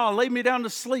 now I'll lay me down to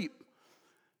sleep.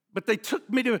 But they took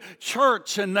me to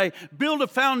church and they built a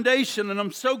foundation, and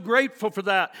I'm so grateful for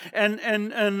that. And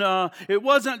it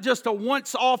wasn't just a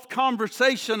once-off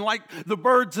conversation like the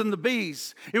birds and the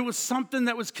bees. It was something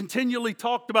that was continually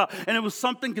talked about, and it was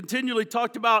something continually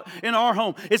talked about in our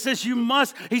home. It says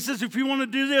he says, if you want to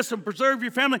do this and preserve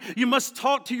your family, you must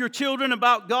talk to your children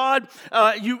about God.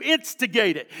 You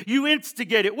instigate it. You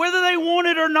instigate it. Whether they want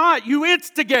it or not, you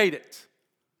instigate it.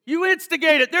 You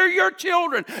instigate it. They're your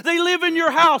children. They live in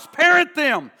your house. Parent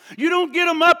them. You don't get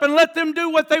them up and let them do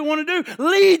what they want to do.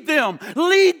 Lead them.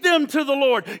 Lead them to the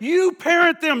Lord. You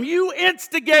parent them. You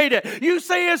instigate it. You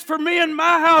say, as for me and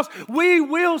my house, we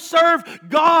will serve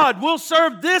God. We'll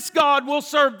serve this God. We'll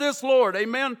serve this Lord.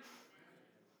 Amen.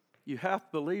 You have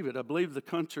to believe it. I believe the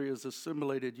country has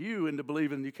assimilated you into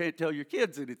believing you can't tell your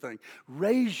kids anything.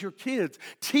 Raise your kids.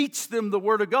 Teach them the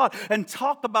Word of God. And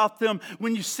talk about them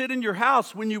when you sit in your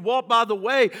house, when you walk by the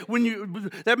way,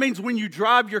 that means when you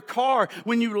drive your car,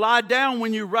 when you lie down,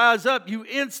 when you rise up, you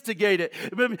instigate it.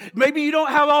 Maybe you don't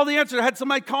have all the answers. I had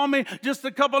somebody call me just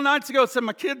a couple nights ago and said,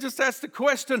 my kid just asked a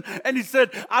question, and he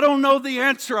said, I don't know the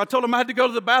answer. I told him I had to go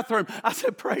to the bathroom. I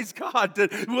said, praise God.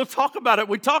 We'll talk about it.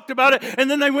 We talked about it, and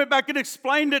then they went back and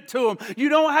explained it to them. You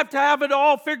don't have to have it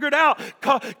all figured out.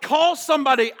 Call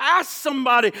somebody, ask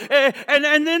somebody,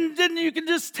 and then you can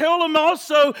just tell them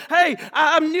also, hey,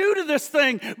 I'm new to this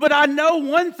thing, but I know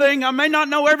one thing. I may not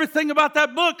know everything about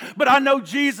that book, but I know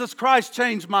Jesus Christ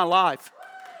changed my life.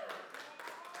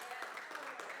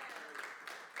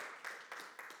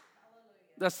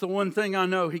 That's the one thing I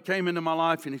know. He came into my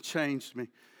life and He changed me.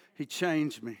 He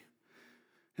changed me.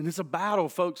 And it's a battle,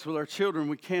 folks, with our children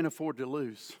we can't afford to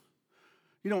lose.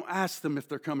 You don't ask them if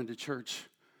they're coming to church.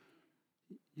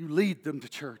 You lead them to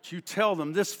church. You tell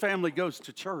them this family goes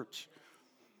to church.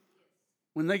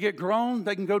 When they get grown,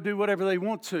 they can go do whatever they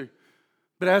want to.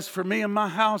 But as for me and my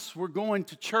house, we're going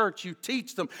to church. You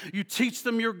teach them. You teach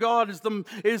them your God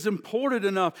is important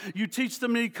enough. You teach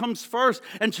them that He comes first.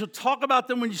 And you'll talk about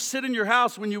them when you sit in your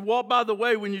house, when you walk by the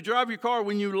way, when you drive your car,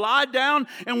 when you lie down,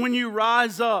 and when you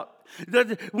rise up.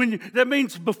 That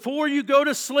means before you go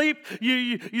to sleep,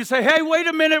 you say, hey, wait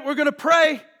a minute, we're going to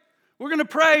pray. We're going to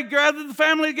pray, gather the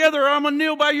family together, or I'm going to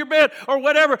kneel by your bed, or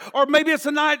whatever. Or maybe it's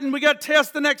a night and we got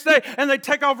tests the next day, and they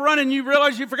take off running, and you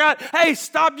realize you forgot. Hey,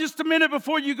 stop just a minute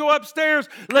before you go upstairs.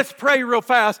 Let's pray real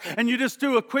fast. And you just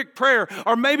do a quick prayer.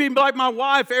 Or maybe like my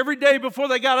wife, every day before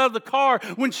they got out of the car,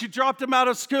 when she dropped them out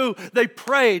of school, they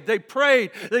prayed. They prayed.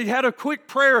 They had a quick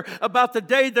prayer about the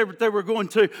day they were going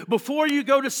to. Before you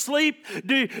go to sleep,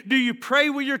 do you pray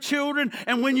with your children?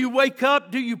 And when you wake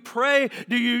up, do you pray?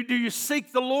 Do you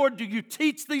seek the Lord? Do you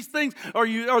teach these things?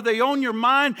 Are they on your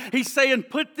mind? He's saying,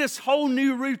 put this whole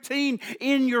new routine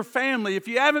in your family. If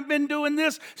you haven't been doing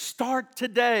this, start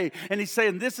today. And He's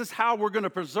saying, this is how we're going to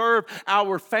preserve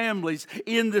our families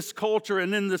in this culture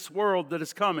and in this world that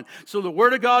is coming. So the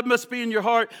Word of God must be in your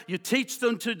heart. You teach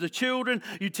them to the children.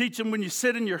 You teach them when you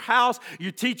sit in your house.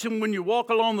 You teach them when you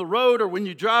walk along the road or when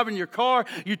you drive in your car.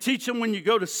 You teach them when you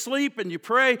go to sleep and you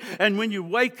pray, and when you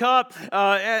wake up.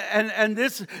 And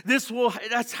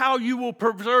that's how you will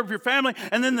preserve your family.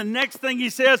 And then the next thing He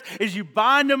says is you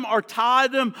bind them or tie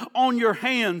them on your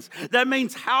hands. That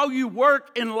means how you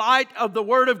work in light of the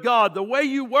Word of God. The way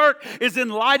you work is in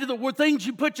light of the things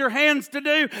you put your hands to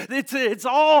do. It's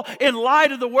all in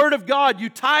light of the Word of God.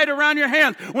 You tie it around your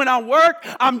hands. When I work,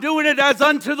 I'm doing it as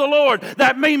unto the Lord.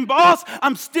 That means, boss,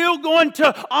 I'm still going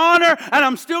to honor and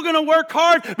I'm still going to work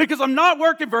hard, because I'm not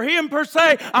working for Him per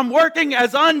se. I'm working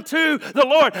as unto the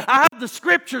Lord. I have the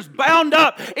Scriptures bound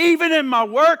up even in my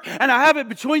work, and I have it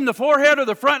between the forehead or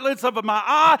the frontlets of my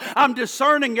eye. I'm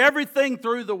discerning everything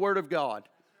through the Word of God.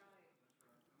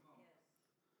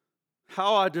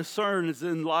 How I discern is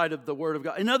in light of the Word of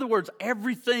God. In other words,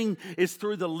 everything is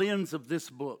through the lens of this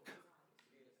book.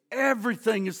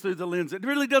 Everything is through the lens. It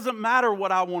really doesn't matter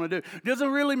what I want to do. It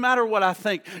doesn't really matter what I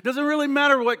think. It doesn't really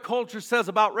matter what culture says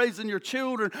about raising your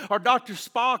children or Dr.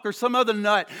 Spock or some other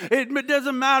nut. It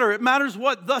doesn't matter. It matters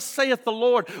what thus saith the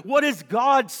Lord. What does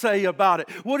God say about it?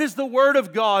 What does the Word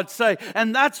of God say?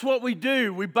 And that's what we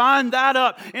do. We bind that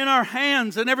up in our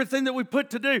hands and everything that we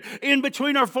put to do in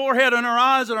between our forehead and our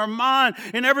eyes and our mind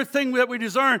and everything that we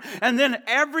discern. And then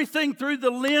everything through the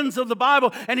lens of the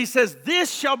Bible. And He says, this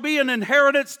shall be an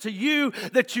inheritance to you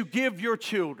that you give your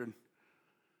children.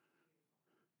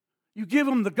 You give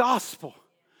them the gospel.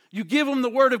 You give them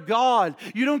the Word of God.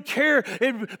 You don't care.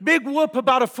 Big whoop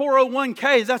about a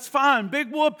 401k. That's fine.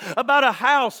 Big whoop about a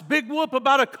house. Big whoop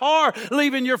about a car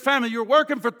leaving your family. You're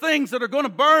working for things that are going to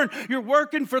burn. You're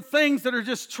working for things that are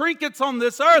just trinkets on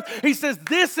this earth. He says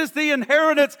this is the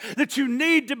inheritance that you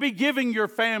need to be giving your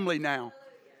family now.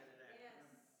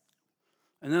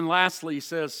 And then lastly, He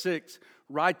says 6,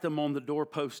 write them on the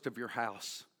doorpost of your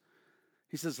house.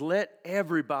 He says, let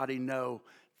everybody know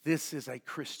this is a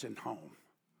Christian home.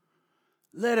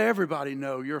 Let everybody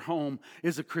know your home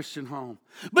is a Christian home.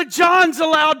 But John's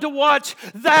allowed to watch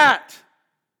that.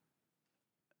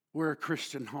 We're a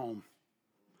Christian home.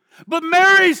 But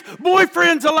Mary's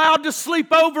boyfriend's allowed to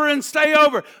sleep over and stay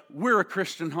over. We're a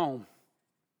Christian home.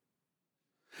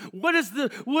 What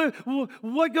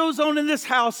goes on in this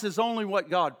house is only what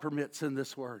God permits in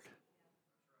this Word.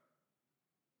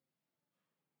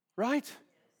 Right?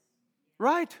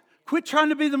 Right? Quit trying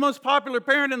to be the most popular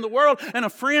parent in the world and a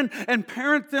friend, and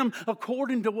parent them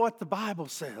according to what the Bible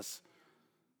says.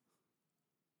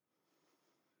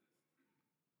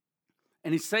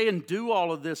 And He's saying do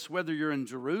all of this whether you're in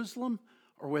Jerusalem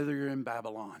or whether you're in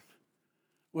Babylon.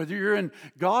 Whether you're in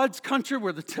God's country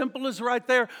where the temple is right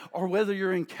there, or whether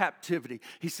you're in captivity.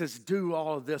 He says, do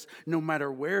all of this no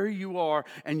matter where you are,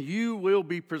 and you will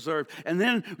be preserved. And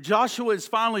then Joshua is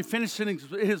finally finishing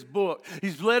his book.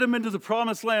 He's led him into the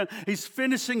promised land. He's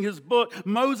finishing his book.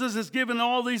 Moses is given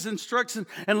all these instructions.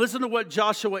 And listen to what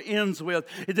Joshua ends with.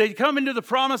 They come into the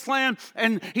promised land,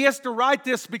 and he has to write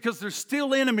this because there's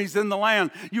still enemies in the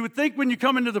land. You would think when you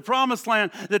come into the promised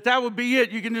land that would be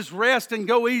it. You can just rest and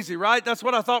go easy, right? That's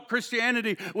what I I thought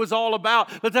Christianity was all about.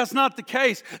 But that's not the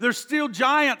case. There's still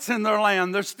giants in their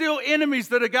land. There's still enemies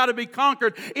that have got to be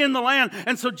conquered in the land.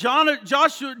 And so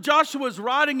Joshua's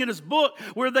writing in his book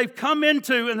where they've come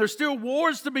into, and there's still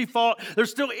wars to be fought.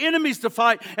 There's still enemies to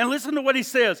fight. And listen to what he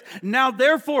says. Now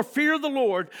therefore fear the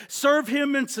Lord, serve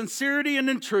him in sincerity and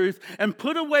in truth, and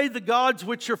put away the gods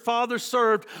which your fathers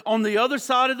served on the other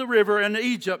side of the river in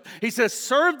Egypt. He says,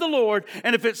 serve the Lord,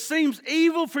 and if it seems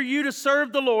evil for you to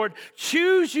serve the Lord,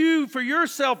 choose you for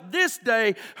yourself this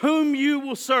day whom you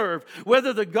will serve,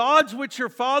 whether the gods which your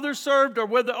fathers served, or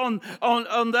whether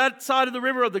on that side of the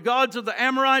river are the gods of the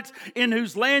Amorites in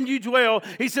whose land you dwell.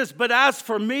 He says, but as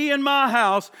for me and my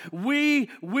house, we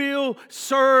will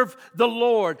serve the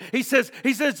Lord. He says,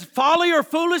 folly or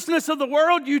foolishness of the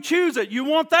world, you choose it. You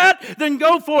want that? Then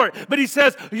go for it. But he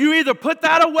says, you either put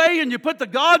that away and you put the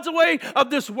gods away of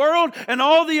this world and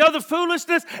all the other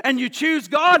foolishness, and you choose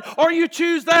God, or you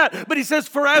choose that. But he says,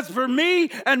 for as for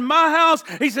me and my house,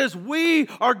 he says, we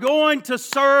are going to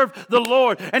serve the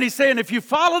Lord. And he's saying, if you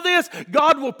follow this,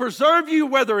 God will preserve you,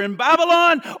 whether in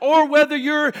Babylon or whether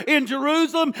you're in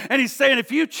Jerusalem. And he's saying,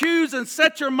 if you choose and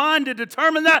set your mind to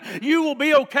determine that, you will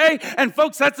be okay. And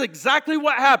folks, that's exactly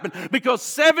what happened, because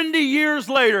 70 years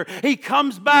later, he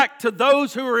comes back to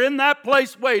those who are in that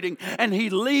place waiting, and he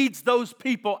leads those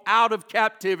people out of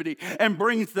captivity and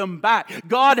brings them back.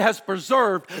 God has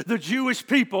preserved the Jewish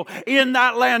people in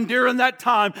that land during that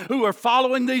time who are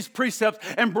following these precepts,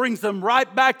 and brings them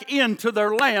right back into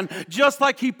their land, just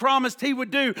like he promised he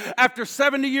would do after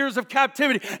 70 years of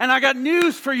captivity. And I got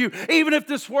news for you. Even if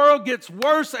this world gets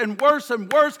worse and worse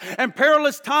and worse, and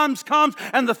perilous times comes,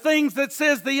 and the things that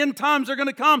says the end times are going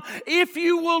to come, if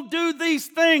you will do these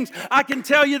things, I can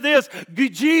tell you this,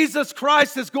 Jesus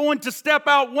Christ is going to step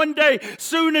out one day,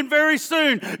 soon and very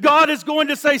soon. God is going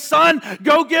to say, son,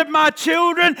 go get my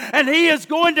children, and he is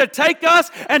going to take us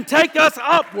and take us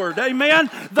upward. Amen.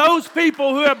 Those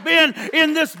people who have been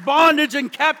in this bondage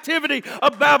and captivity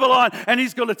of Babylon, and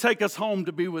he's going to take us home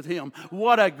to be with him.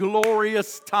 What a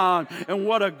glorious time, and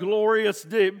what a glorious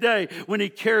day when he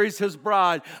carries his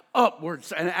bride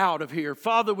upwards and out of here.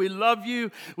 Father, we love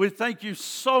you. We thank you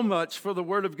so much for the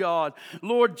word of God.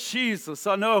 Lord Jesus,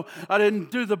 I know I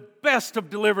didn't do the best of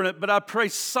delivering it, but I pray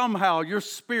somehow your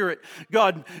Spirit,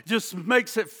 God, just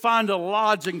makes it find a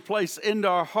lodging place into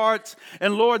our hearts.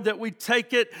 And Lord, that we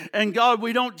take it, and God,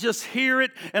 we don't just hear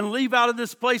it and leave out of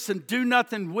this place and do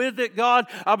nothing with it, God.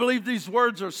 I believe these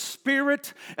words are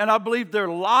spirit, and I believe they're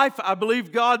life. I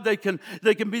believe, God, they can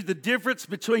be the difference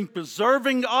between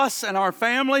preserving us and our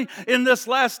family in this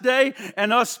last day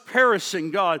and us perishing,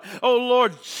 God. Oh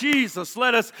Lord Jesus,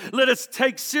 let us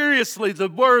take seriously the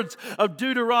words of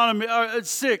Deuteronomy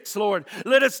 6, Lord.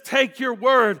 Let us take your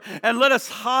word and let us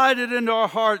hide it into our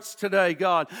hearts today,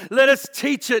 God. Let us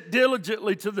teach it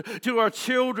diligently to our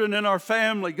children and our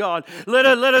family, God. Let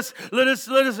us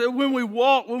when we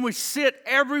walk, when we sit,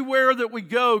 everywhere that we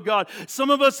go, God. Some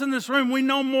of us in this room, we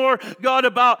know more, God,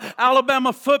 about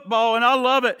Alabama football, and I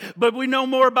love it, but we know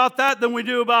more about that than we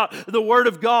do about the Word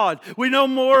of God. We know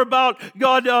more about,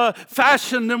 God,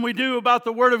 fashion than we do about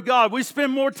the Word of God. We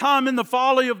spend more time in the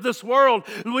folly of this world.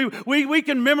 We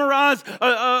can memorize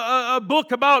a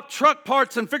book about truck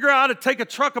parts and figure out how to take a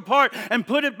truck apart and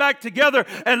put it back together.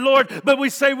 And Lord, but we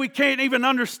say we can't even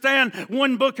understand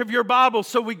one book of your Bible,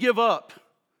 so we give up.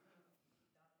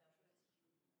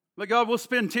 But God, we'll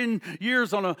spend 10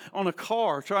 years on a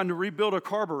car trying to rebuild a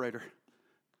carburetor.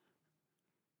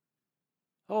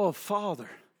 Oh, Father,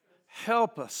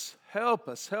 help us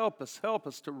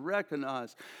to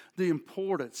recognize the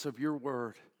importance of your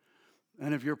word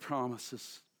and of your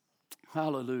promises.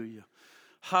 Hallelujah.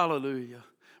 Hallelujah.